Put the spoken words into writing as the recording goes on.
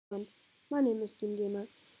My name is Game Gamer,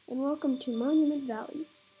 and welcome to Monument Valley.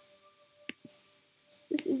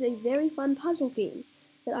 This is a very fun puzzle game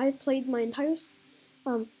that I've played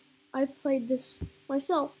I've played this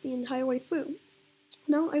myself the entire way through.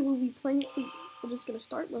 Now I will be playing it for you. We're just going to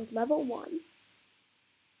start with level 1.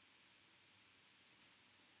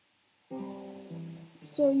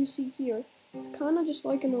 So you see here, it's kind of just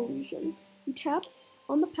like an illusion. You tap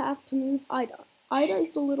on the path to move Ida. Ida is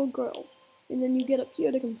the little girl, and then you get up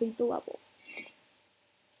here to complete the level.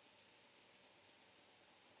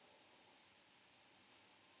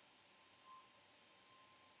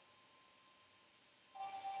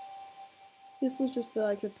 This was just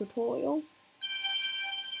like a tutorial.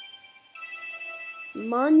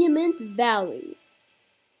 Monument Valley.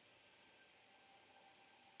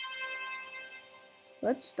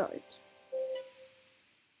 Let's start.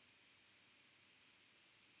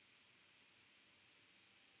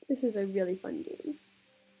 This is a really fun game.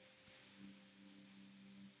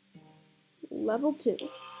 Level 2.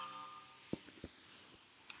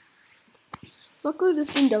 Luckily this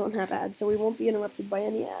game doesn't have ads, so we won't be interrupted by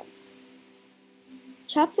any ads.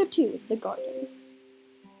 Chapter 2, The Garden.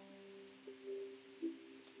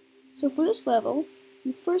 So for this level,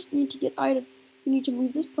 you first need to get Ida, you need to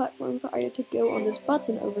move this platform for Ida to go on this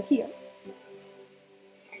button over here.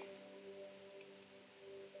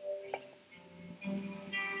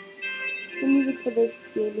 The music for this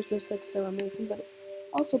game is just like so amazing, but it's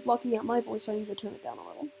also blocking out my voice, so I need to turn it down a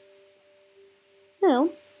little. Now,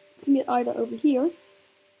 you can get Ida over here.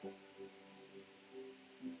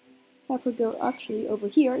 Have her go actually over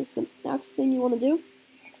here is the next thing you want to do.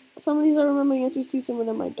 Some of these I remember the answers to, some of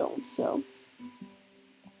them I don't, so.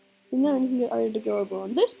 And then you can get Ida to go over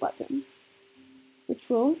on this button, which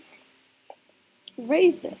will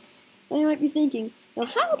raise this. Now you might be thinking, now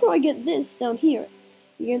how do I get this down here?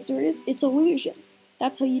 The answer is, it's illusion.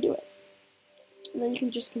 That's how you do it. And then you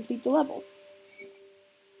can just complete the level.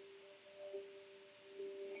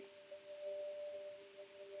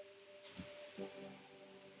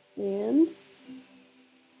 And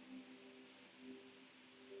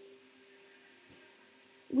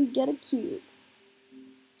we get a cube.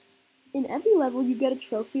 In every level, you get a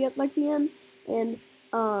trophy at like the end, and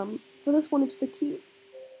for this one, it's the cube.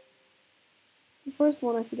 The first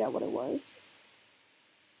one, I forgot what it was.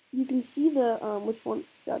 You can see the which one.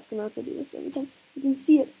 That's gonna have to do this every time. You can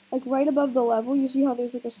see it like right above the level. You see how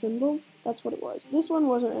there's like a symbol? That's what it was. This one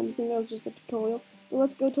wasn't anything. That was just a tutorial. But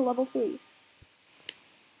let's go to level 3.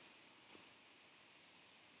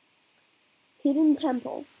 Hidden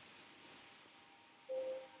Temple.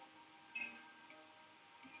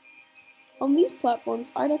 On these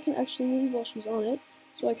platforms, Ida can actually move while she's on it,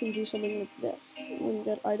 so I can do something like this and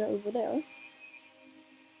get Ida over there.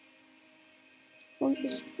 Well,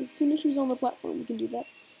 as soon as she's on the platform, we can do that.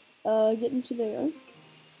 Get into there.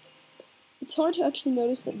 It's hard to actually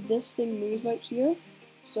notice that this thing moves right here,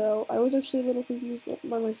 so I was actually a little confused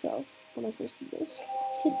by myself when I first did this.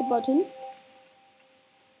 Hit the button,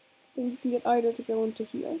 then you can get Ida to go into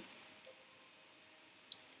here.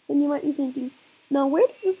 Then you might be thinking, now where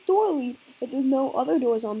does this door lead if there's no other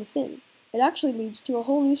doors on the thing? It actually leads to a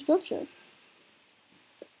whole new structure.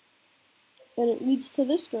 And it leads to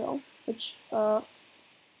this girl, which I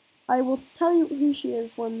will tell you who she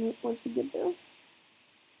is once we get there.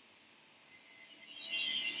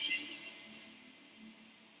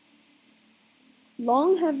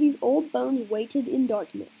 Long have these old bones waited in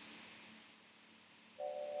darkness.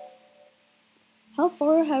 How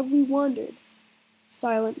far have we wandered,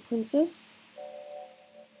 silent princess?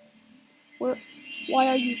 Why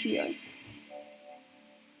are you here?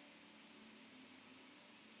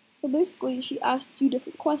 So basically, she asks you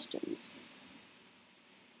different questions.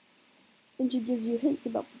 And she gives you hints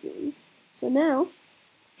about the game. So now,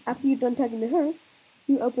 after you're done talking to her,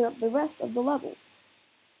 you open up the rest of the level.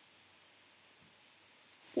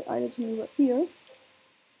 Let's get Ida to move up here.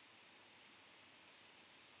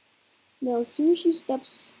 Now, as soon as she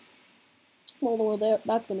steps, well,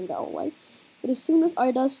 that's going to go away. But as soon as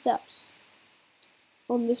Ida steps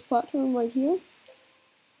on this platform right here,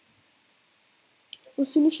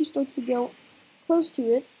 as soon as she starts to go close to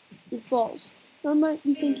it, it falls. Now, I might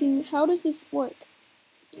be thinking, how does this work?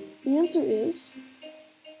 The answer is,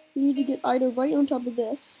 you need to get Ida right on top of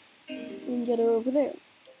this, and get her over there.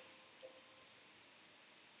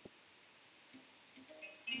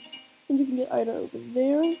 And you can get Ida over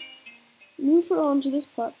there, move her onto this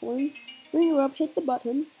platform, bring her up, hit the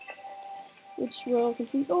button, which will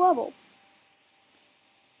complete the level.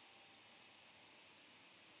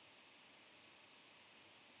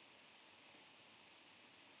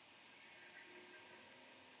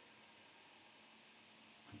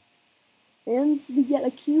 And we get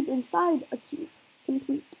a cube inside a cube.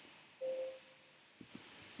 Complete.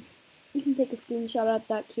 You can take a screenshot at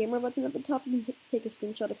that camera button at the top. You can take a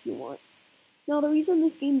screenshot if you want. Now, the reason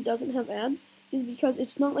this game doesn't have ads is because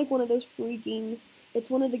it's not like one of those free games. It's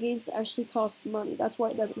one of the games that actually costs money. That's why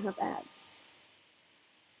it doesn't have ads.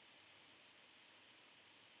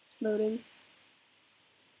 Loading.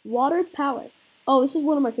 Water Palace. Oh, this is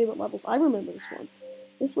one of my favorite levels. I remember this one.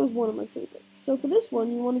 This was one of my favorites. So for this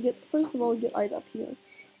one, you want to get, first of all, get right up here.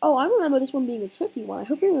 Oh, I remember this one being a tricky one. I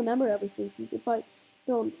hope you remember everything, since if I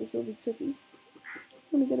don't, this will be tricky.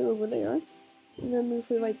 I'm going to get it over there, and then move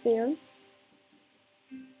it right there.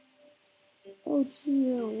 Oh, gee,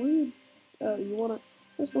 yeah, weird. Oh, you want to,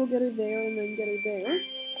 first of all, get her there, and then get her there.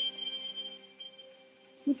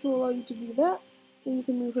 Which will allow you to do that. Then you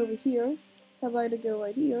can move over here. Have Ida go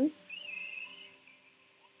right here.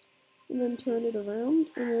 And then turn it around,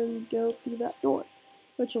 and then go through that door,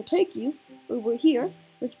 which will take you over here,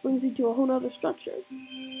 which brings you to a whole nother structure.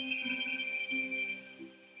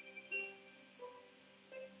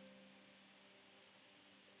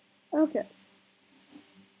 Okay.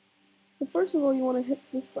 But first of all, you want to hit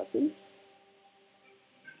this button.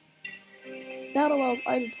 That allows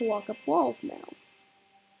Ida to walk up walls now.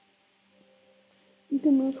 You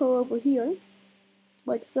can move her over here,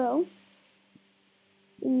 like so.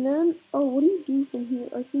 And then, oh, what do you do from here?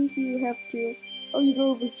 I think you have to, oh, you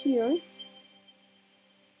go over here.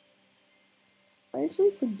 I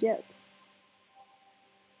actually forget.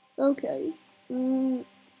 Okay.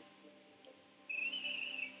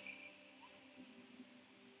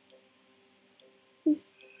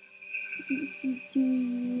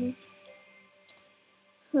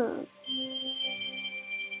 Huh.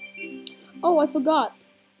 Oh, I forgot.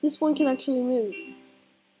 This one can actually move.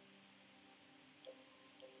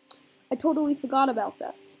 I totally forgot about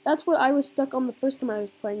that. That's what I was stuck on the first time I was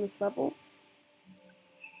playing this level.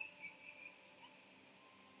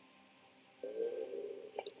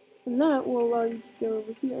 And that will allow you to go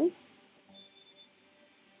over here.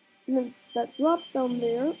 And then that drops down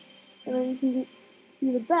there. And then you can get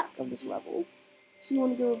to the back of this level. So you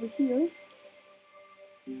want to go over here.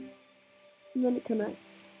 And then it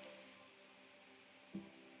connects.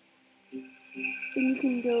 Then you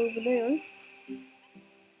can go over there.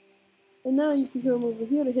 And now you can come over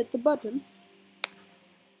here to hit the button,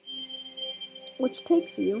 which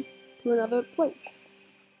takes you to another place,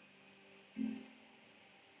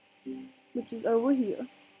 which is over here.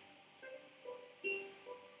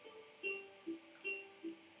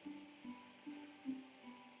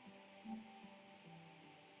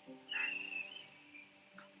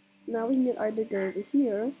 Now we can get Ida to go over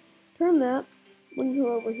here, turn that, bring her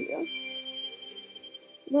over here.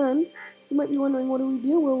 Then, you might be wondering, what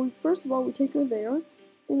do? Well, first of all, we take her there, and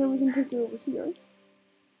then we can take her over here.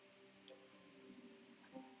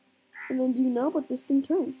 And then do you know, but this thing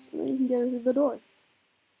turns, and then you can get her through the door,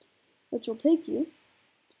 which will take you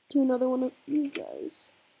to another one of these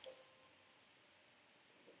guys.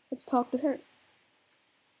 Let's talk to her.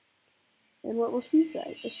 And what will she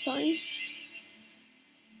say this time?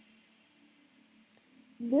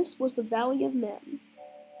 This was the Valley of Men.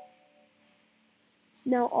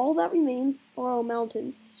 Now all that remains are our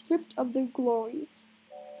mountains, stripped of their glories.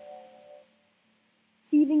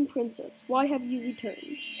 Thieving princess, why have you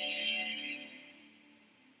returned?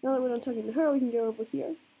 Now that we're done talking to her, we can go over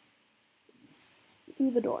here.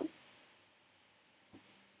 Through the door.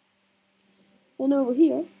 Then over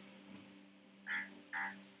here.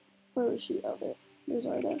 Where is she? Oh, there. There's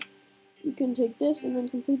Ida. You can take this and then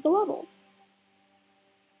complete the level.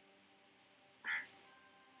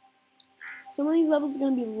 Some of these levels are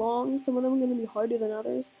going to be long, some of them are going to be harder than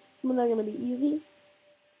others, some of them are going to be easy.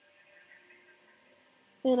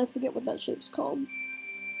 And I forget what that shape's called.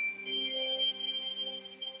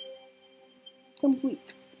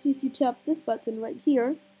 Complete. So if you tap this button right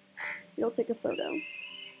here, it'll take a photo.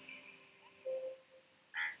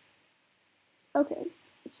 Okay,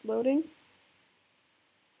 it's loading.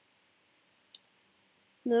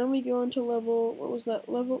 Now we go into level, what was that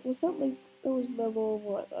level, was that like, that was level,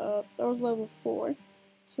 what, that was level 4.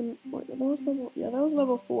 So, wait, that was level, yeah, that was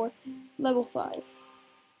level 4, level 5.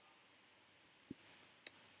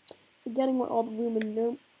 Forgetting what all the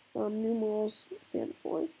Roman numerals stand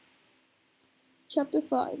for. Chapter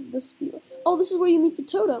 5, the Spear. Oh, this is where you meet the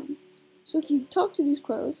totem. So if you talk to these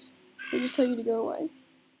crows, they just tell you to go away.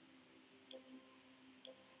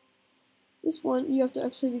 This one, you have to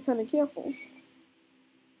actually be kind of careful.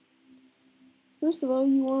 First of all,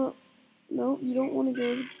 you don't want to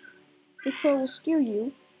go, the crow will scare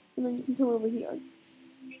you, and then you can come over here.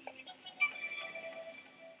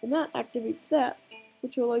 And that activates that.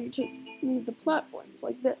 which will allow you to move the platforms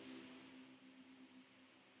like this.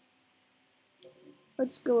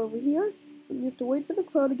 Let's go over here, and you have to wait for the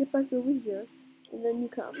crow to get back over here, and then you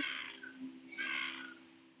come.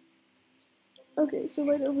 Okay, so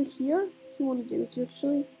right over here, what you want to do is you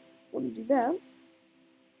actually want to do that.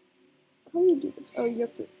 How do you do this? Oh, you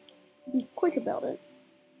have to be quick about it.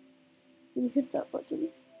 When you hit that button.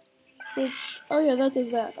 Which, oh yeah, that does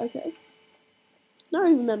that. Okay. Now I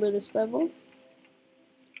remember this level.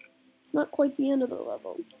 It's not quite the end of the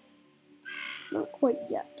level. Not quite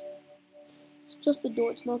yet. It's just the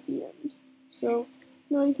door, it's not the end. So,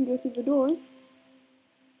 now you can go through the door.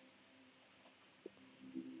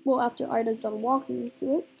 Well, after Ida's done walking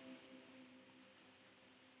through it.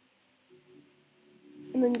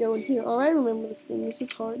 And then go in here. Oh, I remember this thing. This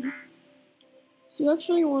is hard. So you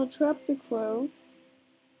actually want to trap the crow.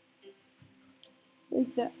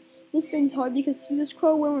 Like that. This thing's hard because see this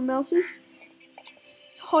crow where my mouse is?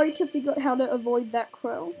 It's hard to figure out how to avoid that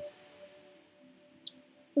crow.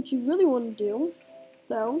 What you really want to do,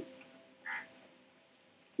 though,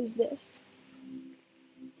 is this.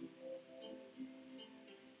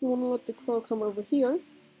 You want to let the crow come over here.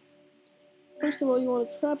 First of all, you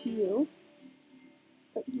want to trap you.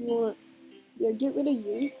 You want to get rid of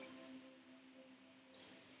you.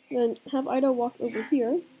 Then have Ida walk over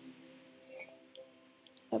here.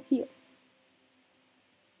 Up here.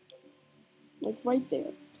 Like right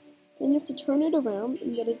there. Then you have to turn it around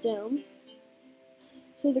and get it down.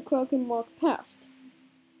 So the crow can walk past.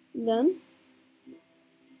 Then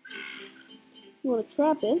you want to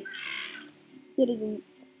trap it. Get it in.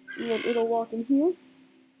 And then it'll walk in here.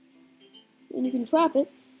 And you can trap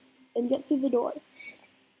it and get through the door.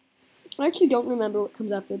 I actually don't remember what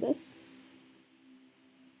comes after this.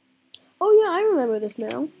 Oh yeah, I remember this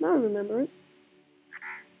now. Now I remember it.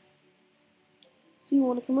 So you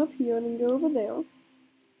want to come up here and then go over there.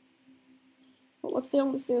 Well, let's stay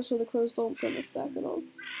on the stairs so the crows don't send us back at all.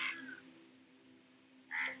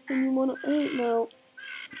 And you want to, oh no.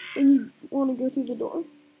 And you want to go through the door.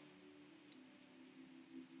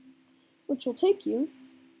 Which will take you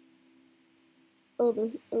over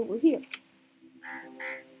here.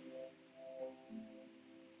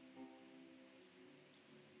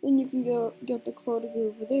 Then you can go get the crow to go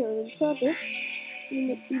over there and then trap it and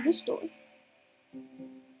get through this door.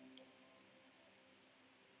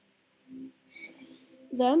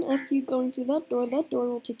 Then after you going through that door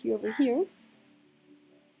will take you over here.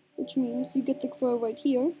 Which means you get the crow right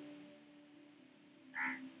here.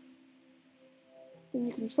 Then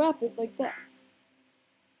you can trap it like that.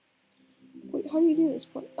 Wait, how do you do this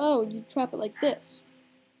part? Oh, you trap it like this.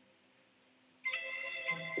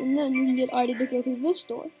 And then you can get Ida to go through this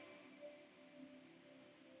door.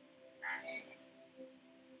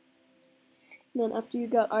 Then after you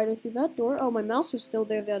got Ida through that door, oh, my mouse was still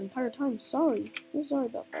there that entire time. Sorry. I'm sorry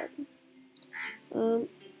about that.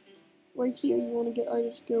 Right here, you want to get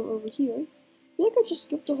Ida to go over here. I feel like I just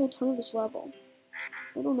skipped a whole ton of this level.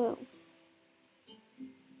 I don't know.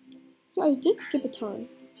 Yeah, I did skip a ton.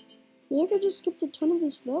 I feel like I just skipped a ton of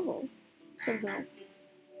this level. Somehow.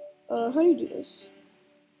 How do you do this?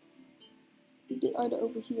 You get Ida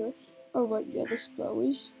over here. Oh, right, yeah, this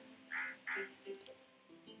goes.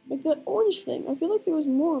 Like that orange thing. I feel like there was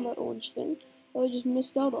more on that orange thing that I just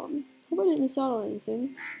missed out on. Hope I didn't miss out on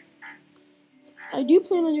anything. I do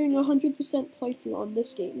plan on doing a 100% playthrough on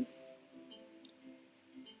this game.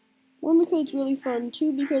 One, because it's really fun.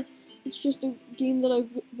 Two, because it's just a game that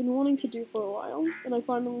I've been wanting to do for a while, and I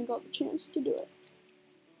finally got the chance to do it.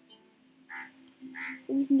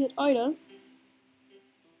 And you can get Ida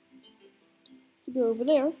to go over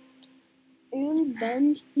there, and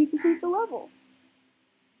then you complete the level.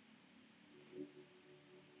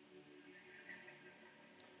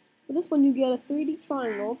 For this one, you get a 3D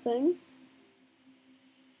triangle thing.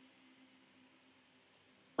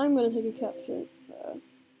 I'm gonna take a capture.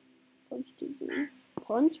 Punch 2, 3.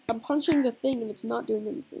 Punch? I'm punching the thing and it's not doing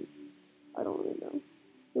anything. I don't really know.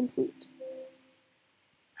 Complete.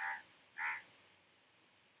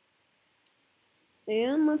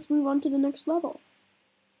 And let's move on to the next level.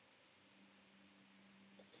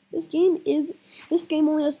 This game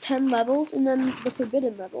only has 10 levels and then the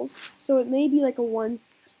forbidden levels. So it may be like a 1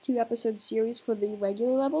 to 2 episode series for the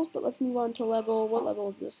regular levels, but let's move on to level, what level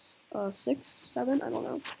is this? 6, 7? I don't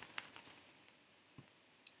know.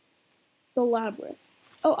 The Labyrinth.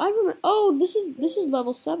 Oh, I remember. Oh, this is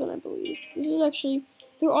level 7, I believe. This is actually,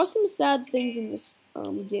 there are some sad things in this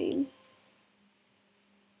game.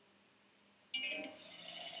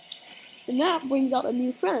 And that brings out a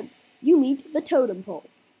new friend. You meet the Totem Pole.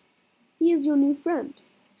 He is your new friend.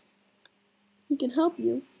 He can help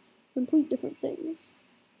you complete different things.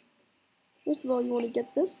 First of all, you want to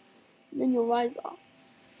get this, and then you'll rise off.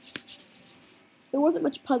 There wasn't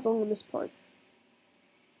much puzzling in this part.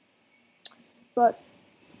 But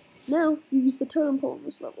now you use the totem pole in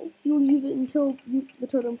this level. You will use it until the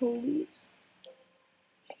totem pole leaves.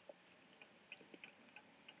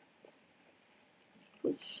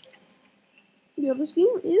 Which, yeah, this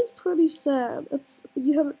game is pretty sad. But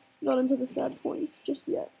you haven't got into the sad points just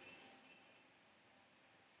yet.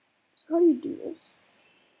 So how do you do this?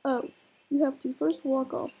 Oh, you have to first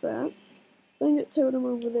walk off that, then get totem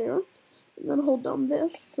over there, and then hold down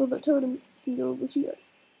this so that totem can go over here.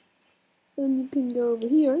 Then you can go over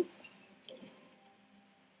here.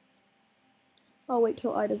 I'll wait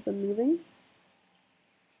till Ida's done moving.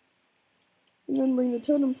 And then bring the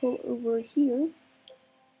totem pole over here.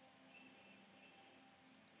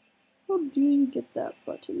 How do you get that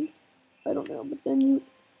button? I don't know, but then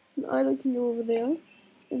Ida can go over there.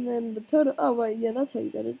 And then the totem, oh right, yeah, that's how you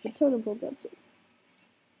get it. The totem pole gets it.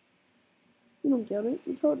 You don't get it,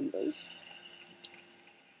 the totem does.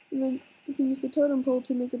 And then you can use the totem pole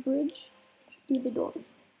to make a bridge through the door.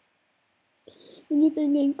 Then you're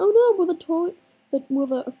thinking, oh no, will the totem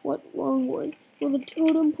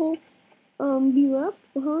pole be left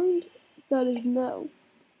behind? That is no.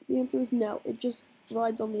 The answer is no. It just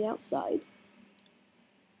rides on the outside.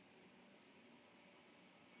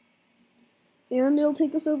 And it'll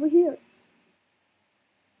take us over here.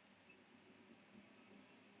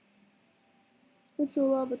 Which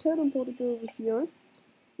will allow the totem pole to go over here.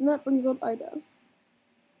 And that brings up Ida.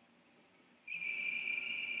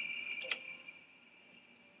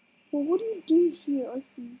 Well, what do you do here? I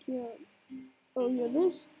forget. Oh yeah,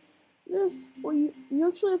 this, well you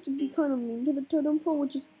actually have to be kind of mean to the totem pole,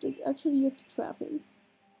 which is, like, actually you have to trap him.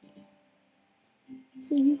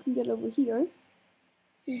 So you can get over here.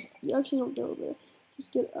 You actually don't go over there.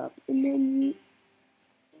 Just get up, and then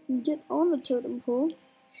you get on the totem pole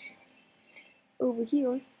over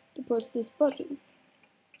here to press this button,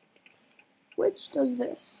 which does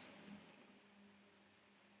this.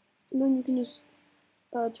 And then you can just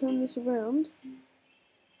turn this around,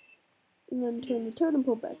 and then turn the totem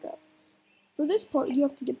pole back up. For this part, you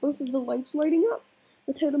have to get both of the lights lighting up.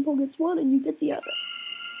 The totem pole gets one, and you get the other.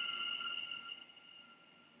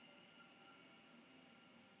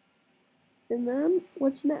 And then,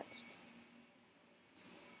 what's next?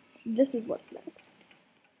 This is what's next.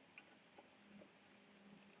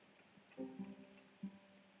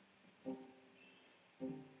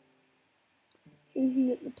 And you can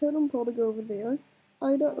get the totem pole to go over there,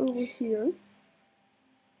 Ida over here,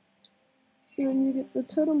 and then you get the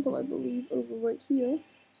totem pole, I believe, over right here.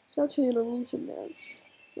 It's actually an illusion there.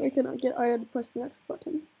 I cannot get Ida to press the next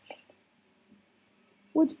button.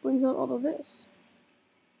 Which brings out all of this.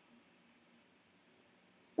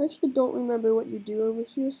 I actually don't remember what you do over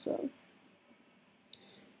here, so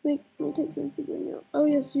may take some figuring out. Oh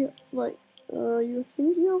yes, you're right. You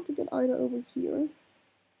think you have to get Ida over here.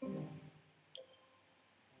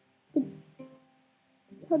 But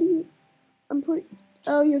how do you?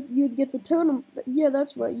 Oh, you'd get the totem. Yeah,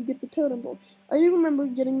 that's right. You get the totem pole. I do remember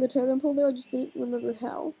getting the totem pole there. I just didn't remember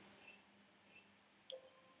how.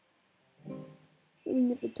 You can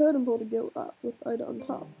get the totem pole to go up with Ida on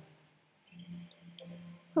top.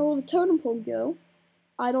 How will the totem pole go?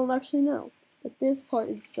 I don't actually know. But this part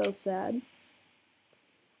is so sad.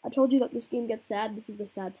 I told you that this game gets sad. This is the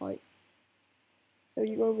sad part. So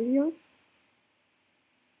you go over here.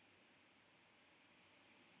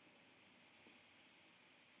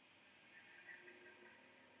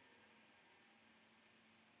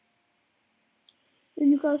 And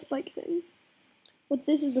you've got a spike thing. But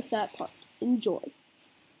this is the sad part. Enjoy.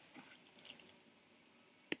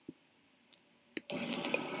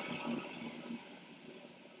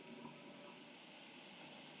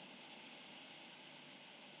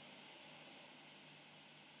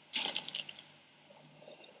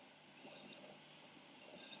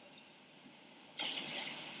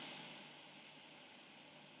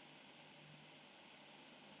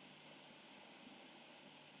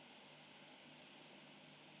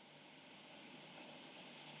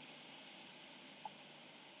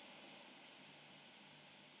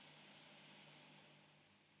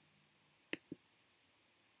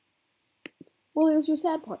 Well, there's your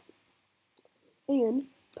sad part. And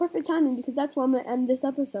perfect timing, because that's where I'm going to end this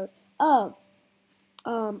episode of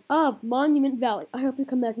Monument Valley. I hope you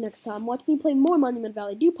come back next time. Watch me play more Monument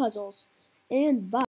Valley, do puzzles, and bye.